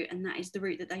the route, and that is the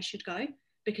route that they should go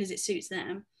because it suits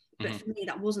them. But for me,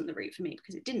 that wasn't the route for me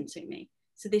because it didn't suit me.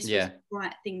 So this was the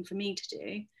right thing for me to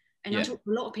do. And I talk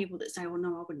to a lot of people that say, oh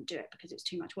no, I wouldn't do it because it's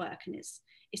too much work and it's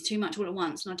too much all at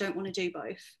once and I don't want to do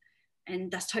both.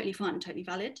 And that's totally fine and totally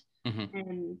valid.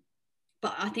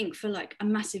 But I think for like a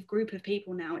massive group of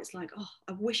people now, it's like, oh,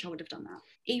 I wish I would have done that.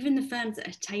 Even the firms that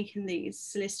have taken these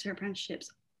solicitor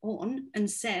apprenticeships on and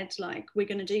said like, we're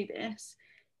going to do this,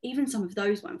 even some of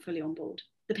those weren't fully on board,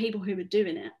 the people who were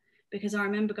doing it. Because I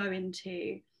remember going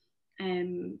to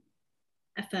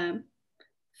a firm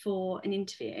for an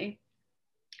interview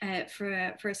for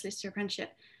a solicitor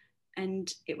apprenticeship,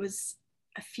 and it was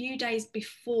a few days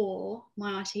before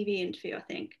my ITV interview, I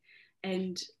think.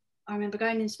 And I remember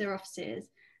going into their offices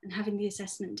and having the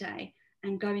assessment day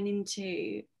and going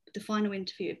into the final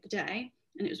interview of the day,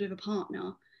 and it was with a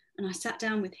partner, and I sat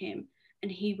down with him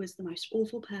and he was the most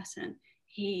awful person.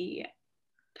 He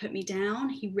put me down,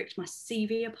 he ripped my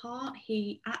CV apart,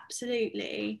 he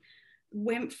absolutely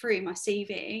went through my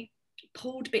CV,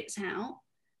 pulled bits out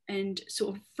and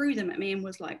sort of threw them at me and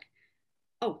was like,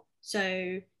 oh,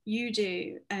 so you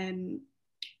do,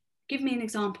 give me an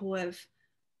example of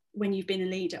when you've been a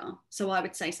leader. So I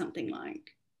would say something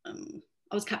like,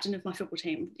 I was captain of my football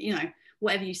team, you know,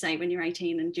 whatever you say when you're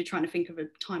 18 and you're trying to think of a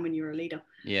time when you were a leader.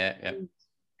 Yeah.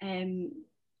 And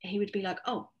he would be like,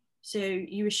 oh, so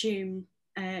you assume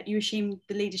the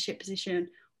leadership position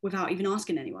without even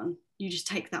asking anyone. You just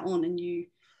take that on and you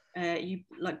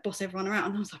like boss everyone around.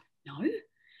 And I was like, no.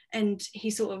 And he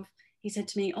said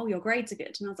to me, oh, your grades are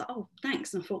good. And I was like, oh,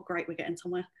 thanks. And I thought, great, we're getting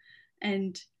somewhere.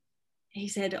 And he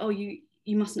said, oh, you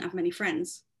mustn't have many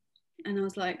friends. And I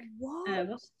was like, what?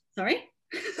 Sorry?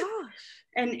 Gosh.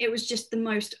 And it was just the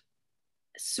most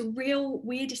surreal,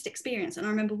 weirdest experience. And I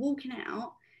remember walking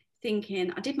out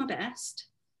thinking, I did my best,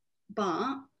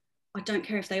 but I don't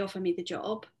care if they offer me the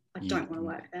job. I don't want to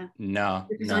work there. No.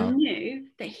 Because I knew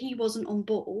that he wasn't on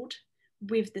board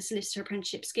with the solicitor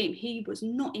apprenticeship scheme. He was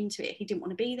not into it. He didn't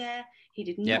want to be there. He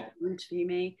did not want to interview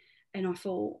me. And I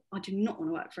thought, I do not want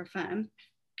to work for a firm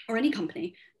or any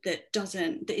company that is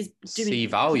doing see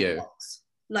value.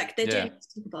 Like they're doing a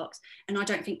super box. And I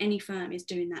don't think any firm is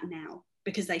doing that now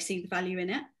because they see the value in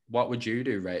it. What would you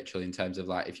do, Rachel, in terms of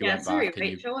like if you went back?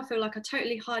 Rachel, I feel like I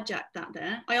totally hijacked that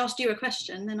there. I asked you a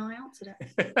question, then I answered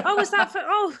it. Oh, was that for?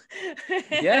 Oh,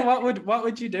 yeah. What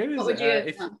would you do? What would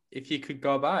you if you could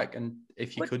go back and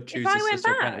if you could choose a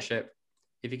solicitor apprenticeship?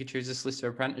 If you could choose a solicitor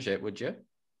apprenticeship, would you?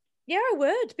 Yeah, I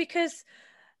would, because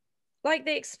like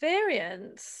the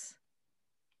experience.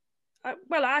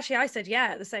 Well, actually, I said yeah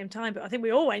at the same time, but I think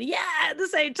we all went yeah at the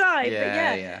same time.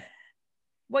 Yeah.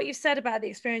 What you said about the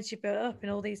experience you built up in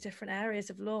all these different areas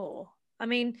of law. I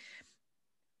mean,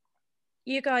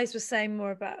 you guys were saying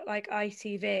more about like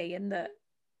ITV and that,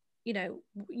 you know,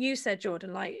 you said,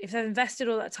 Jordan, like if they've invested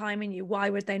all that time in you, why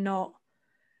would they not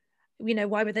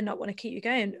want to keep you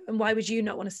going? And why would you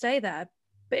not want to stay there?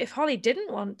 But if Holly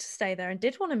didn't want to stay there and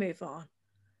did want to move on,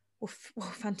 well,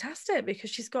 fantastic, because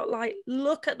she's got like,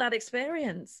 look at that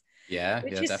experience. Yeah.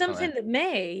 Which is something that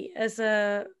me as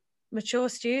a mature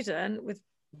student with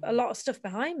a lot of stuff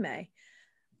behind me,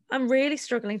 I'm really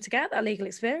struggling to get that legal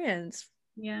experience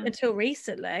until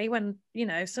recently when, you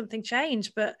know, something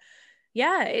changed. But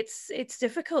yeah, it's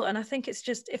difficult. And I think it's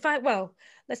just,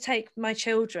 let's take my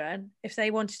children. If they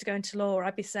wanted to go into law,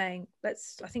 I'd be saying, I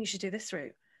think you should do this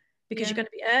route, because you're going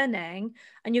to be earning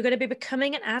and you're going to be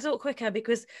becoming an adult quicker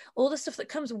because all the stuff that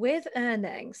comes with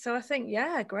earning. So I think,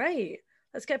 yeah, great.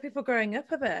 Let's get people growing up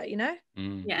a bit, you know?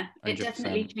 Yeah, 100%. It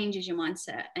definitely changes your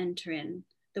mindset entering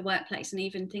the workplace. And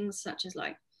even things such as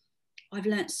like, I've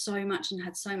learned so much and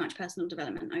had so much personal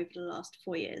development over the last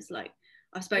 4 years. Like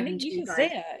I've spoken to you guys, see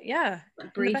it,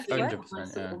 like, briefly about my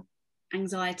sort of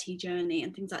anxiety journey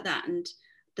and things like that. And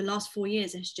the last 4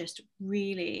 years has just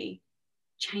really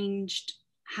changed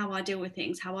how I deal with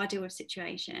things, how I deal with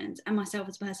situations, and myself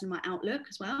as a person, my outlook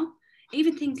as well.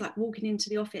 Even things like walking into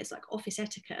the office, like office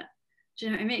etiquette. Do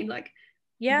you know what I mean? Like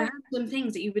random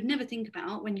things that you would never think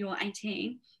about when you're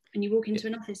 18 and you walk into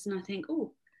an office and I think,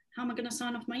 oh, how am I going to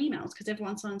sign off my emails? Because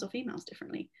everyone signs off emails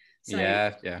differently. So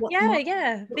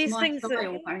these things are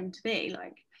going to be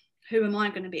like, who am I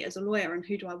going to be as a lawyer and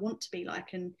who do I want to be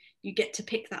like? And you get to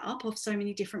pick that up off so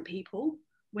many different people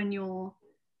when you're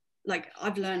like,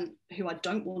 I've learned who I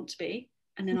don't want to be,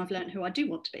 and then I've learned who I do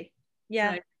want to be.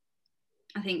 So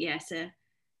I think it's a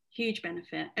huge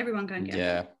benefit. Everyone go and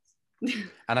get it.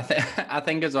 And I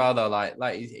think as well though, like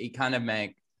it kind of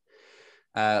make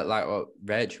like what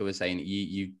Rachel was saying,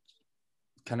 you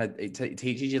kind of it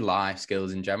teaches you life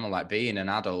skills in general, like being an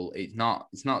adult. It's not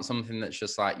something that's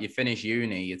just like you finish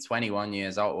uni, you're 21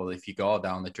 years old. Well, if you go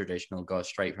down the traditional, go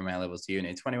straight from A levels to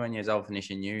uni, 21 years old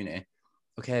finishing uni,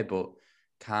 okay, but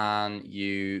can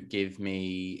you give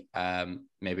me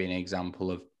maybe an example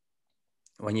of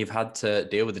when you've had to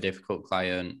deal with a difficult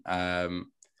client? Can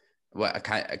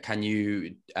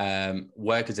you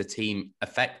work as a team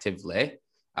effectively?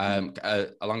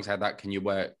 Alongside that, can you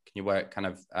work kind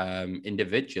of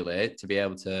individually to be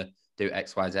able to do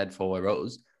X, Y, Z for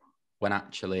us when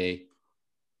actually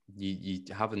you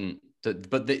haven't?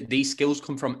 But these skills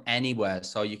come from anywhere.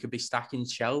 So you could be stacking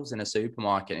shelves in a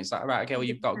supermarket. It's like, right, okay, well,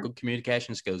 you've got good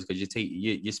communication skills because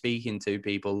you're speaking to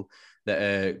people that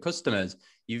are customers.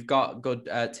 You've got good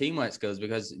teamwork skills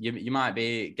because you might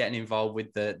be getting involved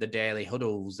with the daily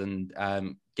huddles and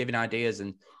giving ideas.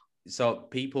 And so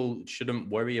people shouldn't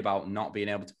worry about not being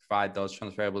able to provide those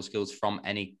transferable skills from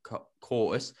any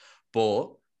course,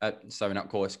 but not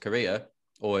course, career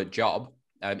or job,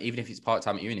 even if it's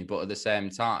part-time at uni. But at the same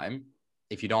time,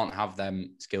 if you don't have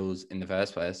them skills in the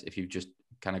first place, if you've just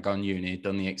kind of gone uni,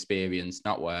 done the experience,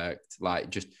 not worked, like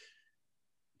just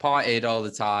partied all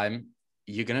the time,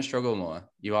 you're going to struggle more.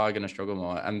 You are going to struggle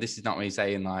more. And this is not me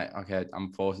saying like, okay,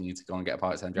 I'm forcing you to go and get a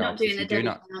part-time job. Not doing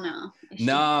a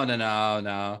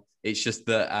No. It's just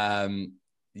that,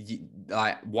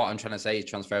 like what I'm trying to say is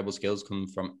transferable skills come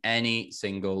from any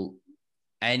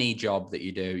job that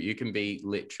you do. You can be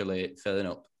literally filling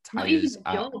up tires. Not even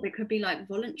a job. It could be like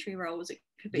voluntary roles. It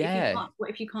could be, what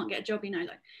if you can't get a job? You know,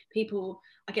 like people,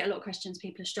 I get a lot of questions.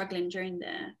 People are struggling during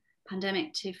the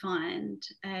pandemic to find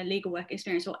legal work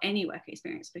experience or any work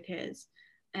experience because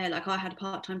like I had a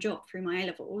part-time job through my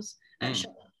A-levels at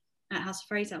House of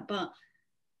Fraser, but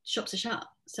shops are shut.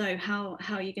 So how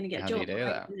are you going to get a job? How do you do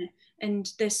that?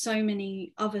 And there's so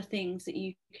many other things that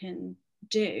you can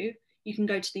do. You can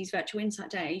go to these virtual insight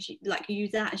days, like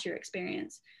use that as your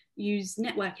experience, use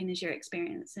networking as your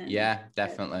experience. And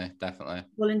definitely.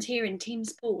 Volunteering, team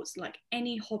sports, like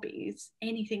any hobbies,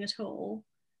 anything at all,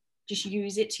 just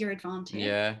use it to your advantage.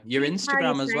 Yeah, your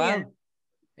Instagram as well.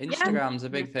 Instagram's a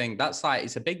big thing. That's like,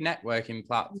 it's a big networking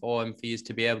platform for you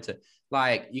to be able to,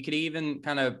 like, you could even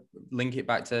kind of link it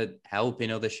back to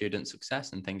helping other student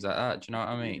success and things like that. Do you know what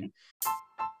I mean?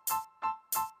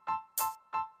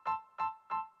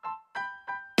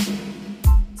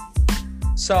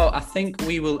 So I think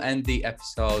we will end the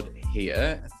episode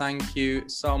here. Thank you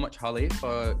so much, Holly,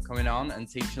 for coming on and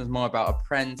teaching us more about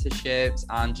apprenticeships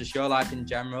and just your life in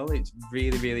general. It's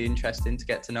really, really interesting to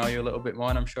get to know you a little bit more,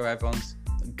 and I'm sure everyone's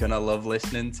gonna love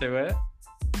listening to it.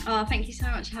 Oh, thank you so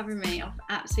much for having me. I've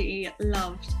absolutely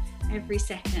loved every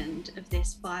second of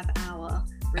this 5-hour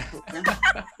recording.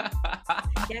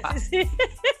 Yes.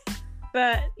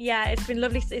 But yeah, it's been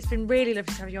lovely. It's been really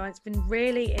lovely to have you on. It's been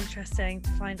really interesting to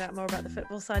find out more about the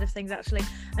football side of things, actually.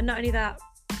 And not only that,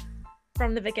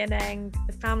 from the beginning,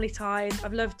 the family ties,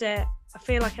 I've loved it. I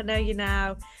feel like I know you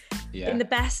now in the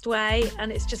best way.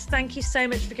 And it's just, thank you so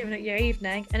much for giving up your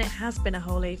evening. And it has been a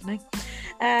whole evening.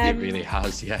 It really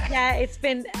has, yeah. Yeah, it's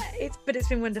been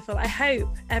wonderful. I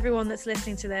hope everyone that's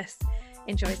listening to this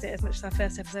enjoys it as much as our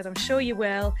first episode. I'm sure you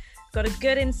will. Got a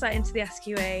good insight into the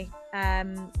SQE.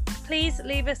 Please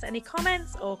leave us any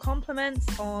comments or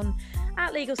compliments on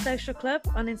 @Legal Social Club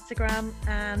on Instagram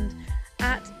and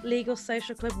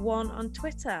 @LegalSocialClub1 on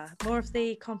Twitter. More of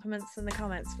the compliments and the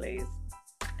comments, please.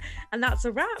 And that's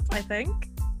a wrap, I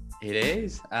think. It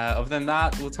is. Other than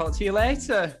that, we'll talk to you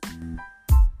later.